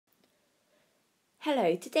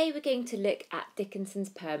Hello, today we're going to look at Dickinson's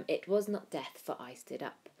poem It Was Not Death for I Stood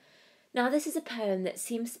Up. Now this is a poem that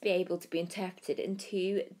seems to be able to be interpreted in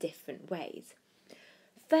two different ways.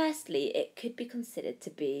 Firstly, it could be considered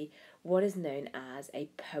to be what is known as a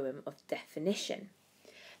poem of definition.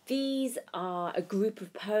 These are a group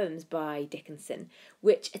of poems by Dickinson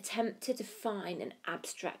which attempt to define an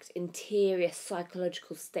abstract interior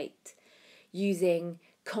psychological state using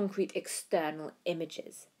concrete external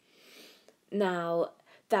images. Now,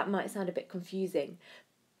 that might sound a bit confusing,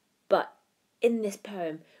 but in this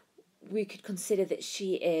poem, we could consider that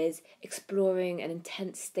she is exploring an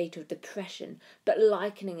intense state of depression, but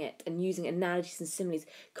likening it and using analogies and similes,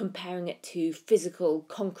 comparing it to physical,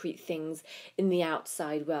 concrete things in the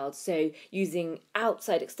outside world. So, using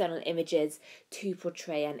outside external images to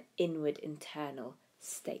portray an inward internal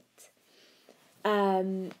state.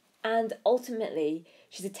 And ultimately,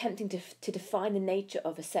 she's attempting to define the nature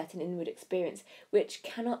of a certain inward experience, which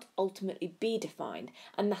cannot ultimately be defined,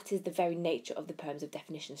 and that is the very nature of the poems of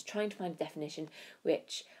definitions, trying to find a definition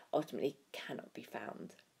which ultimately cannot be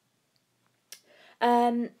found.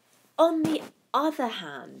 On the other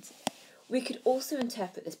hand, we could also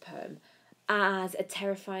interpret this poem as a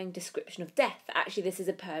terrifying description of death. Actually, this is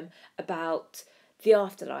a poem about the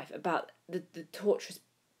afterlife, about the torturous,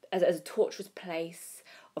 as a torturous place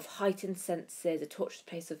of heightened senses, a torturous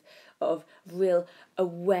place of real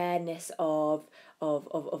awareness of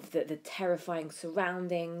the terrifying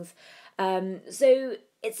surroundings. So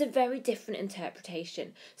it's a very different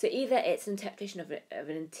interpretation. So either it's an interpretation of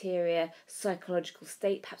an interior psychological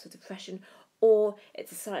state, perhaps of depression, or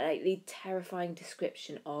it's a slightly terrifying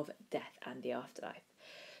description of death and the afterlife.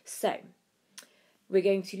 So we're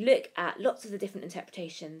going to look at lots of the different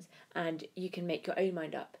interpretations, and you can make your own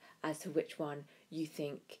mind up as to which one you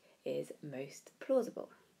think is most plausible.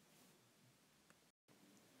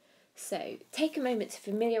 So, take a moment to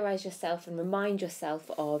familiarise yourself and remind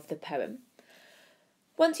yourself of the poem.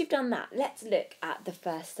 Once you've done that, let's look at the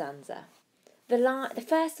first stanza. The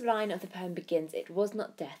first line of the poem begins, "It was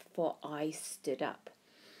not death, for I stood up."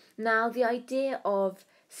 Now, the idea of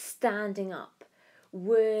standing up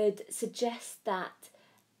would suggest that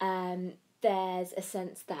there's a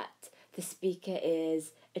sense that the speaker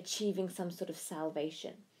is achieving some sort of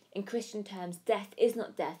salvation. In Christian terms, death is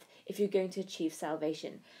not death if you're going to achieve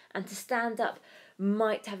salvation. And to stand up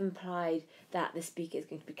might have implied that the speaker is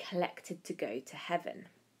going to be collected to go to heaven.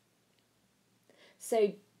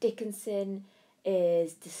 So Dickinson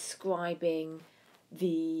is describing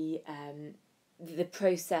the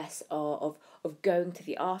process of going to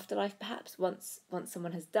the afterlife, perhaps once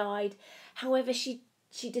someone has died. However, she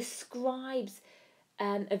describes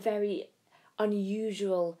a very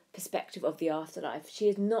unusual perspective of the afterlife. She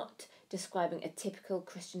is not describing a typical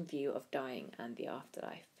Christian view of dying and the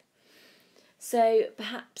afterlife. So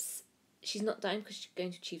perhaps she's not dying because she's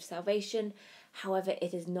going to achieve salvation. However,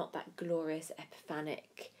 it is not that glorious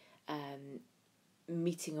epiphanic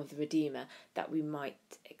meeting of the Redeemer that we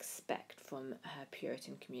might expect from her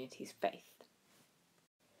Puritan community's faith.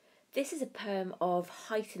 This is a poem of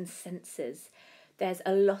heightened senses. There's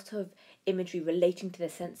a lot of imagery relating to the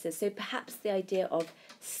senses, so perhaps the idea of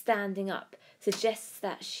standing up suggests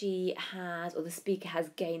that she has, or the speaker has,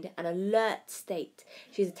 gained an alert state.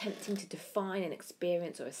 She's attempting to define an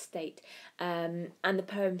experience or a state, and the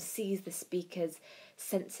poem sees the speaker's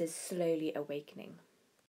senses slowly awakening.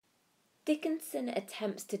 Dickinson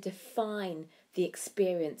attempts to define the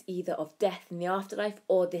experience either of death in the afterlife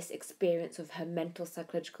or this experience of her mental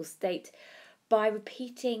psychological state by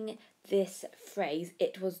repeating this phrase,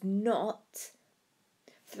 "it was not,"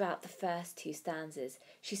 throughout the first two stanzas.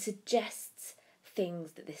 She suggests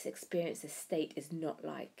things that this experience, this state, is not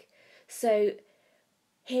like. So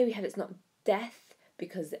here we have "it's not death"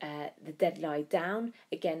 because the dead lie down.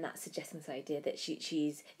 Again, that's suggesting this idea that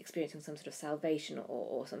she's experiencing some sort of salvation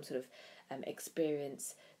or some sort of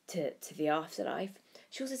experience to the afterlife.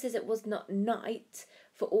 She also says it was not night,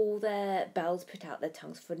 for all their bells put out their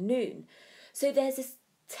tongues for noon. So there's this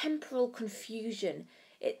temporal confusion.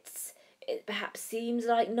 It perhaps seems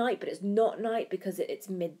like night, but it's not night because it's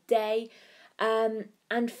midday.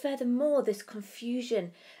 And furthermore, this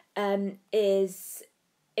confusion is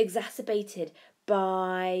exacerbated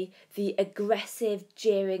by the aggressive,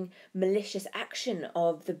 jeering, malicious action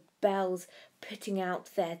of the bells putting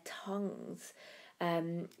out their tongues.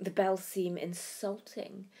 The bells seem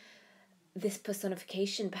insulting. This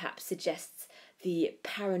personification perhaps suggests the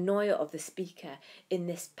paranoia of the speaker in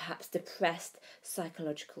this perhaps depressed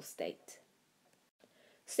psychological state.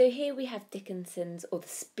 So here we have Dickinson's, or the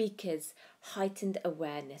speaker's, heightened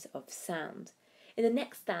awareness of sound. In the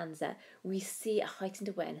next stanza, we see a heightened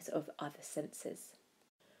awareness of other senses.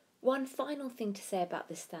 One final thing to say about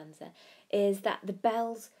this stanza is that the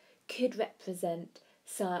bells could represent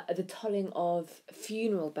the tolling of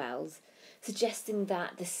funeral bells, suggesting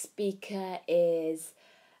that the speaker is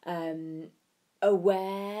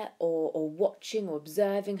aware or watching or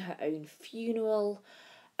observing her own funeral,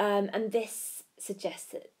 and this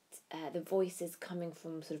suggests that the voice is coming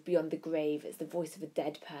from sort of beyond the grave. It's the voice of a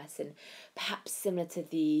dead person, perhaps similar to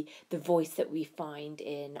the voice that we find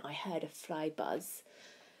in I Heard a Fly Buzz.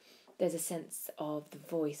 There's a sense of the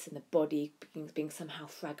voice and the body being somehow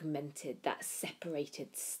fragmented, that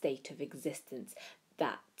separated state of existence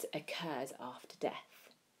that occurs after death.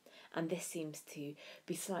 And this seems to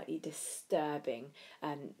be slightly disturbing.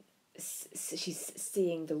 She's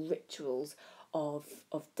seeing the rituals of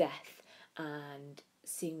death and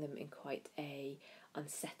seeing them in quite a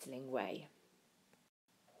unsettling way.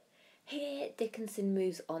 Here Dickinson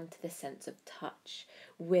moves on to the sense of touch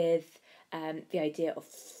with the idea of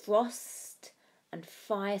frost and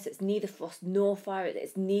fire. So it's neither frost nor fire,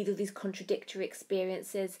 it's neither of these contradictory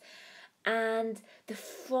experiences. And the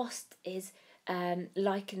frost is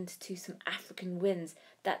likened to some African winds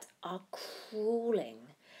that are crawling.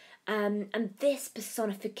 And this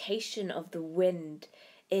personification of the wind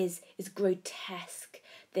is grotesque.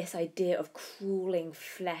 This idea of crawling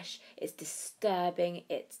flesh is disturbing,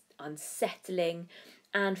 it's unsettling.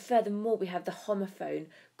 And furthermore, we have the homophone,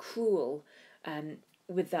 cruel,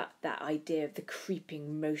 with that idea of the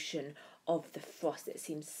creeping motion of the frost. It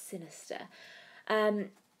seems sinister.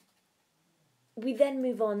 We then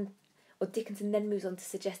move on, or Dickinson then moves on to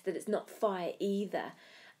suggest that it's not fire either.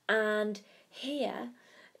 And here,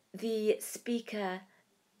 the speaker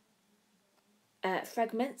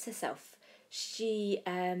fragments herself. She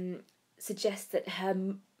suggests that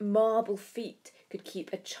her marble feet could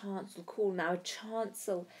keep a chancel cool. Now, a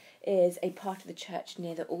chancel is a part of the church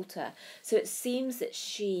near the altar. So it seems that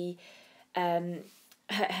she,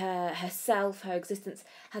 herself, her existence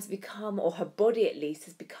has become, or her body at least,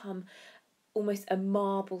 has become almost a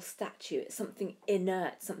marble statue. It's something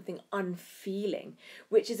inert, something unfeeling,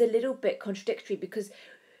 which is a little bit contradictory because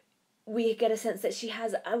we get a sense that she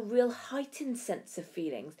has a real heightened sense of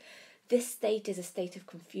feelings. This state is a state of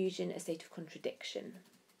confusion, a state of contradiction.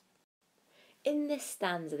 In this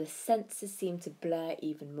stanza, the senses seem to blur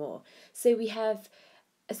even more. So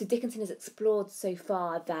Dickinson has explored so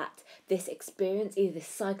far that this experience, either this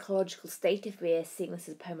psychological state, if we're seeing this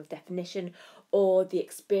as a poem of definition, or the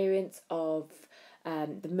experience of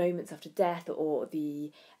the moments after death, or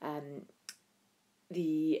the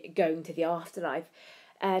going to the afterlife,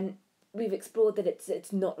 we've explored that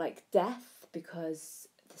it's not like death because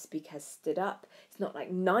the speaker has stood up. It's not like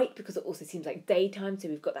night because it also seems like daytime, so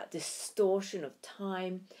we've got that distortion of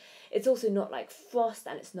time. It's also not like frost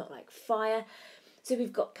and it's not like fire. So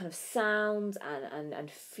we've got kind of sounds and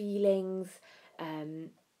feelings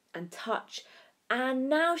and touch. And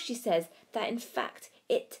now she says that in fact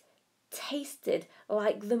it tasted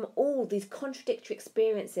like them all. These contradictory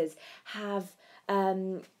experiences have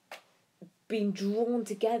been drawn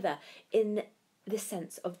together in the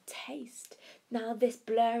sense of taste. Now, this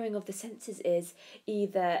blurring of the senses is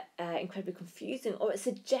either incredibly confusing, or it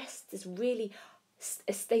suggests this really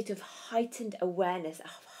a state of heightened awareness,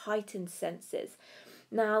 of heightened senses.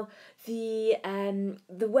 Now, the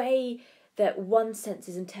way that one sense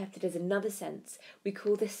is interpreted as another sense, we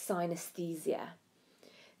call this synesthesia.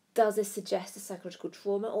 Does this suggest a psychological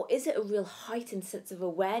trauma, or is it a real heightened sense of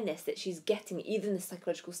awareness that she's getting either in the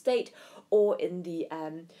psychological state or in the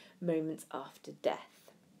moments after death?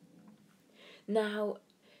 Now,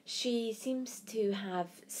 she seems to have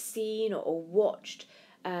seen or watched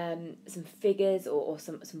some figures or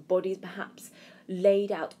some bodies perhaps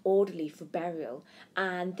laid out orderly for burial,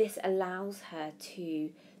 and this allows her to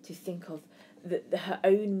think of her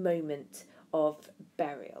own moment of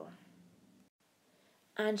burial.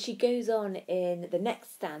 And she goes on in the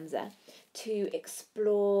next stanza to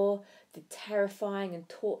explore the terrifying and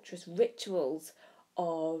torturous rituals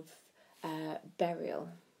of burial.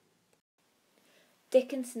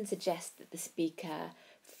 Dickinson suggests that the speaker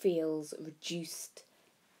feels reduced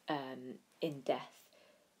in death.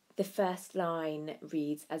 The first line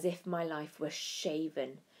reads, "As if my life were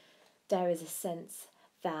shaven." There is a sense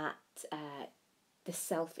that the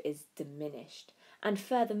self is diminished. And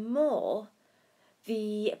furthermore,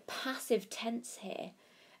 the passive tense here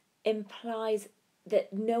implies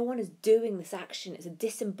that no one is doing this action. It's a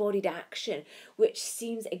disembodied action, which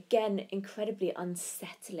seems again incredibly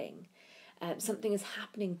unsettling. Something is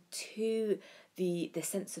happening to the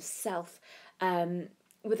sense of self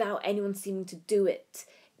without anyone seeming to do it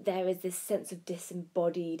there is this sense of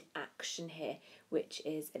disembodied action here, which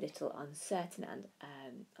is a little uncertain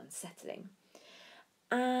and unsettling.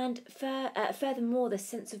 And furthermore, the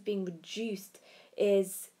sense of being reduced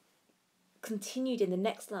is continued in the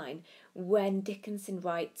next line when Dickinson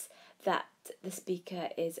writes that the speaker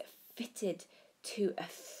is fitted to a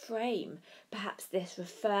frame. Perhaps this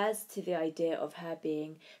refers to the idea of her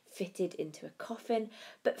being fitted into a coffin,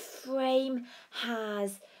 but frame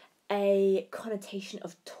has a connotation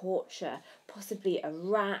of torture, possibly a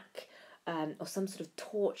rack or some sort of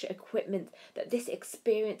torture equipment, that this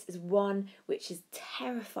experience is one which is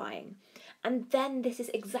terrifying. And then this is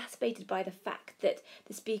exacerbated by the fact that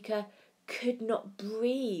the speaker could not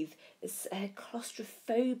breathe, it's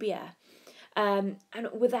claustrophobia, and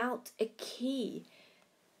without a key.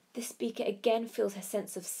 The speaker again feels her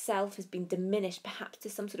sense of self has been diminished, perhaps to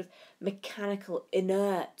some sort of mechanical,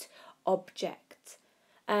 inert object.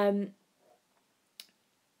 And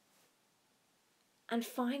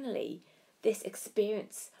finally, this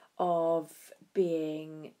experience of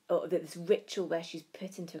being, or this ritual where she's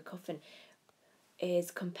put into a coffin, is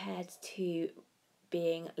compared to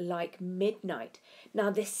being like midnight. Now,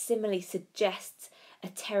 this simile suggests a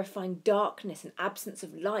terrifying darkness and absence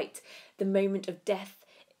of light. The moment of death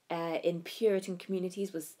in Puritan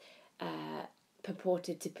communities was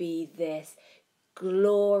purported to be this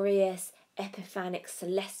glorious, epiphanic,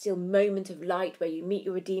 celestial moment of light where you meet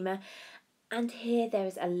your Redeemer. And here there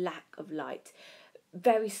is a lack of light,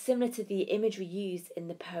 very similar to the imagery used in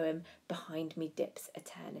the poem Behind Me Dips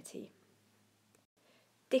Eternity.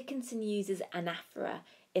 Dickinson uses anaphora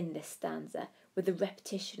in this stanza with the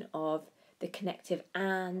repetition of the connective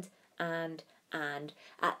and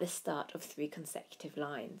at the start of 3 consecutive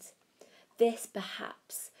lines. This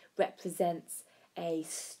perhaps represents a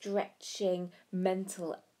stretching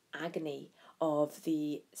mental agony of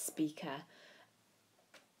the speaker.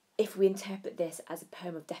 If we interpret this as a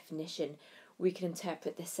poem of definition, we can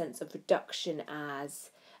interpret this sense of reduction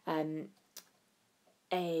as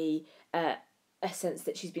a sense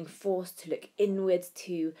that she's being forced to look inwards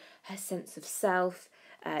to her sense of self,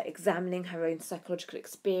 examining her own psychological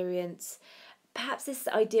experience. Perhaps this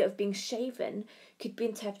idea of being shaven could be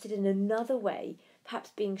interpreted in another way.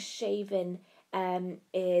 Perhaps being shaven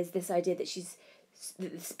is this idea that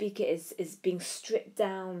the speaker is being stripped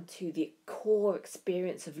down to the core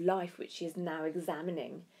experience of life, which she is now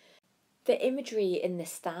examining. The imagery in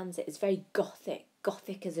this stanza is very Gothic.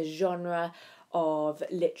 Gothic is a genre of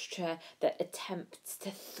literature that attempts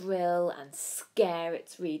to thrill and scare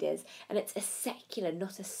its readers, and it's a secular,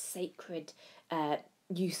 not a sacred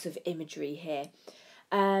use of imagery here.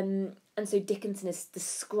 And so Dickinson is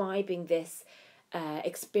describing this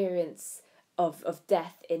experience of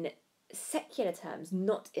death in secular terms,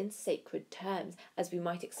 not in sacred terms, as we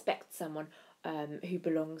might expect someone who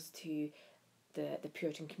belongs to the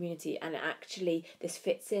Puritan community. And actually this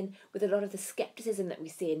fits in with a lot of the scepticism that we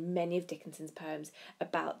see in many of Dickinson's poems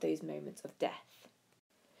about those moments of death.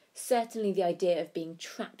 Certainly the idea of being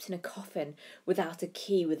trapped in a coffin without a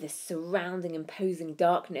key, with this surrounding imposing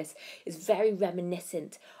darkness, is very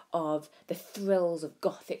reminiscent of the thrills of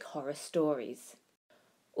Gothic horror stories.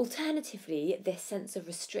 Alternatively, this sense of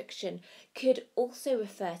restriction could also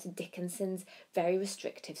refer to Dickinson's very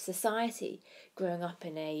restrictive society, growing up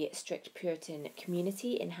in a strict Puritan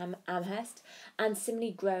community in Amherst, and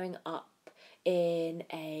similarly growing up in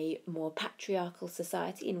a more patriarchal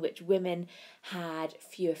society in which women had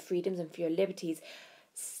fewer freedoms and fewer liberties.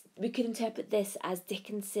 We could interpret this as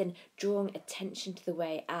Dickinson drawing attention to the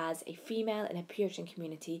way, as a female in a Puritan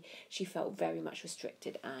community, she felt very much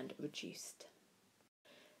restricted and reduced.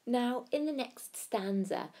 Now, in the next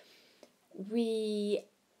stanza, we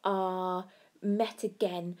are met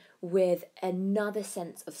again with another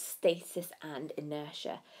sense of stasis and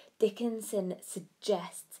inertia. Dickinson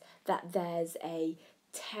suggests that there's a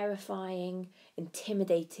terrifying,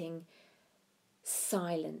 intimidating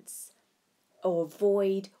silence or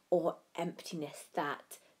void or emptiness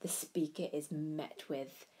that the speaker is met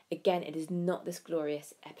with. Again, it is not this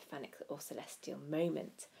glorious epiphanic or celestial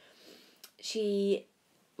moment. She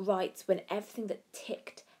writes, when everything that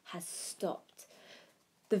ticked has stopped.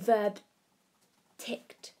 The verb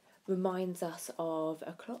ticked reminds us of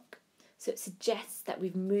a clock, so it suggests that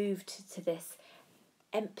we've moved to this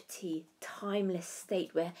empty, timeless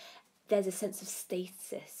state where there's a sense of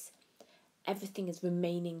stasis. Everything is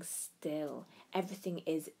remaining still, everything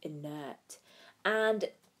is inert, and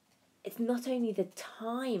it's not only the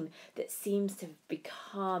time that seems to have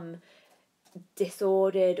become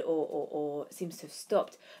disordered or seems to have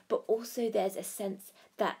stopped, but also there's a sense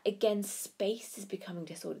that, again, space is becoming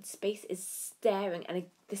disordered. Space is staring, and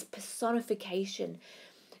this personification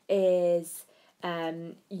is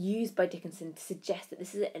used by Dickinson to suggest that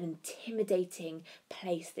this is an intimidating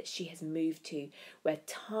place that she has moved to, where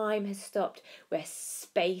time has stopped, where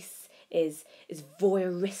space is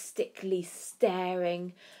voyeuristically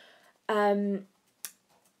staring, and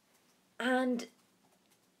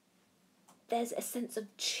there's a sense of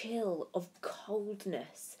chill, of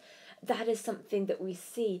coldness. That is something that we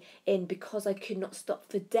see in Because I Could Not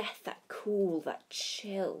Stop for Death, that cool, that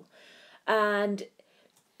chill. And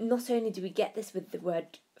not only do we get this with the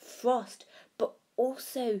word frost, but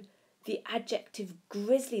also the adjective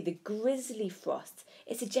grisly, the grisly frost.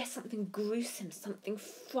 It suggests something gruesome, something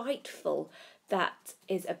frightful that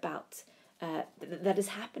is about, that is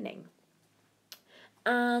happening.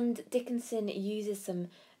 And Dickinson uses some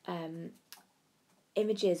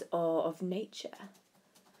images of nature.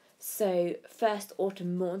 So first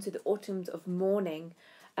autumn morn, so the autumns of morning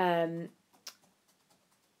are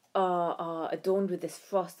adorned with this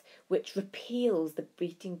frost which repeals the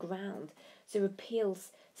beating ground. So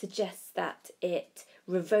repeals suggests that it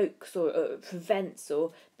revokes or prevents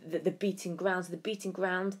or the beating ground. So the beating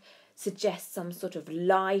ground suggests some sort of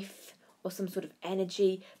life or some sort of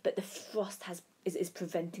energy, but the frost is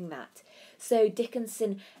preventing that. So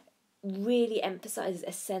Dickinson really emphasises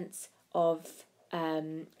a sense of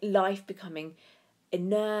life becoming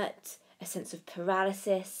inert, a sense of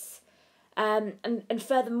paralysis. And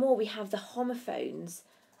furthermore, we have the homophones,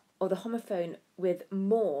 or the homophone with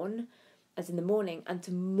mourn, as in the morning, and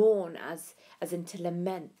to mourn as in to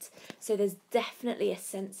lament. So there's definitely a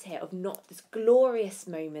sense here of not this glorious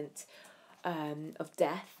moment of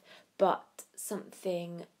death, but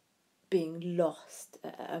something being lost,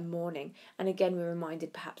 a mourning. And again, we're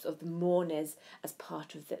reminded perhaps of the mourners as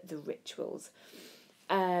part of the rituals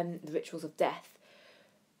of death.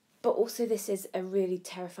 But also this is a really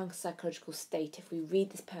terrifying psychological state if we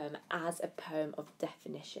read this poem as a poem of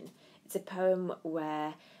definition. It's a poem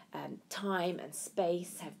where time and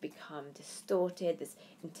space have become distorted, this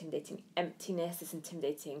intimidating emptiness, this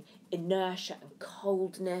intimidating inertia and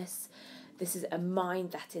coldness. This is a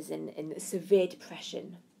mind that is in severe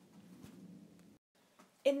depression.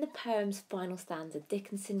 In the poem's final stanza,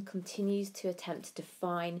 Dickinson continues to attempt to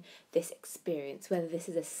define this experience, whether this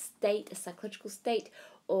is a state, a psychological state,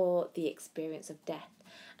 or the experience of death.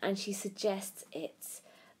 And she suggests it's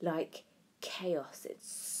like chaos,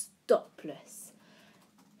 it's stopless.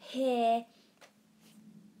 Here,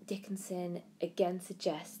 Dickinson again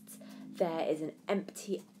suggests there is an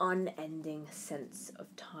empty, unending sense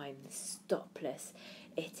of time, stopless.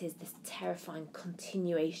 It is this terrifying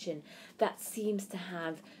continuation that seems to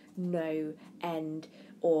have no end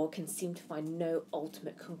or can seem to find no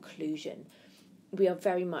ultimate conclusion. We are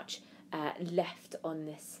very much left on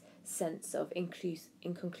this sense of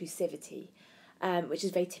inconclusivity, which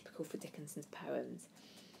is very typical for Dickinson's poems.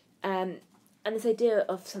 And this idea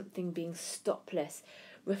of something being stopless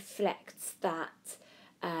reflects that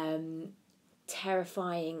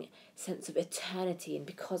terrifying sense of eternity, and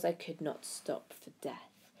because I could not stop for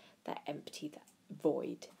death, that empty, that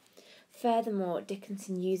void. Furthermore,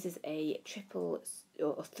 Dickinson uses a triple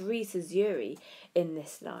or three caesuri in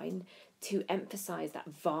this line to emphasise that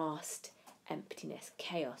vast emptiness,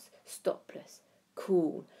 chaos, stopless,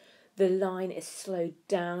 cool. The line is slowed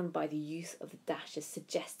down by the use of the dashes,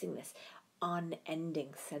 suggesting this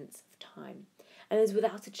unending sense of time. And there's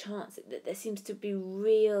without a chance that there seems to be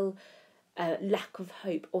real lack of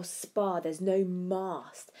hope or spar. There's no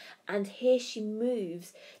mast. And here she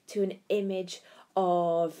moves to an image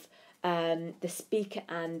of the speaker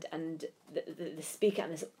and the speaker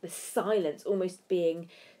and the silence almost being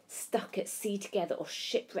stuck at sea together or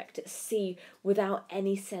shipwrecked at sea without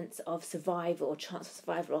any sense of survival or chance of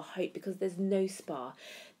survival or hope, because there's no spar.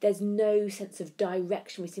 There's no sense of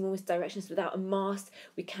direction. We seem almost directionless. Without a mast,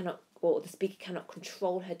 we cannot, or the speaker cannot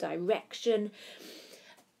control her direction.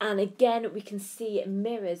 And again, we can see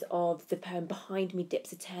mirrors of the poem Behind Me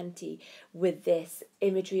Dips Eternity with this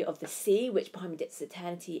imagery of the sea, which Behind Me Dips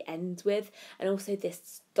Eternity ends with, and also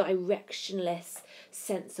this directionless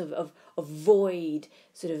sense of void,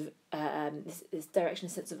 sort of this directionless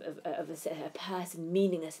sense of a person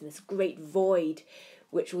meaningless in this great void,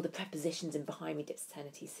 which all the prepositions in Behind Me Dips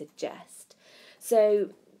Eternity suggest. So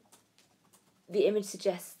the image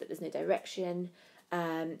suggests that there's no direction,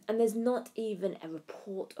 and there's not even a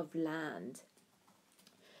report of land.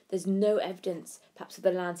 There's no evidence, perhaps, of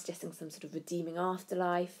the land suggesting some sort of redeeming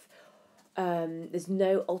afterlife. There's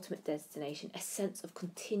no ultimate destination, a sense of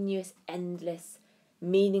continuous, endless,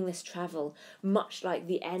 meaningless travel, much like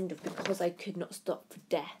the end of Because I Could Not Stop for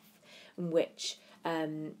Death, in which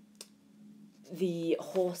the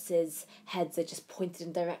horses' heads are just pointed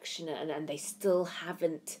in direction, and they still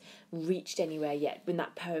haven't reached anywhere yet. When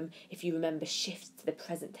that poem, if you remember, shifts to the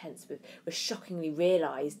present tense, we're shockingly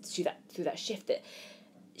realised through that shift that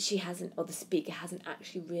she hasn't, or the speaker hasn't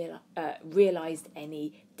actually realised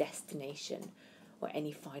any destination or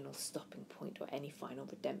any final stopping point or any final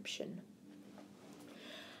redemption.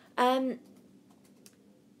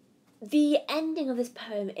 The ending of this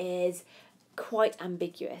poem is quite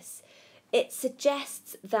ambiguous. It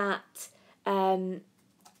suggests that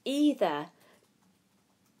either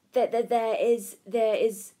that there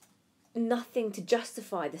is nothing to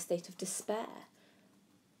justify the state of despair,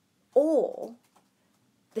 or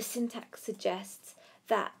the syntax suggests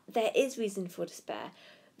that there is reason for despair.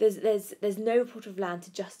 There's no report of land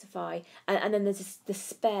to justify, and then there's this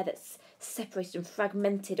despair that's separated and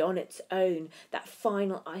fragmented on its own, that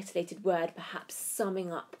final isolated word perhaps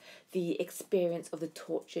summing up the experience of the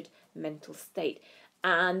tortured mental state.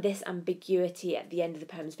 And this ambiguity at the end of the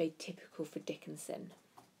poem is very typical for Dickinson.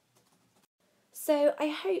 So I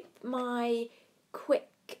hope my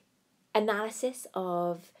quick analysis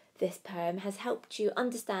of this poem has helped you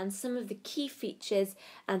understand some of the key features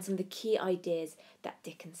and some of the key ideas that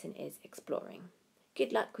Dickinson is exploring.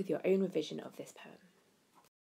 Good luck with your own revision of this poem.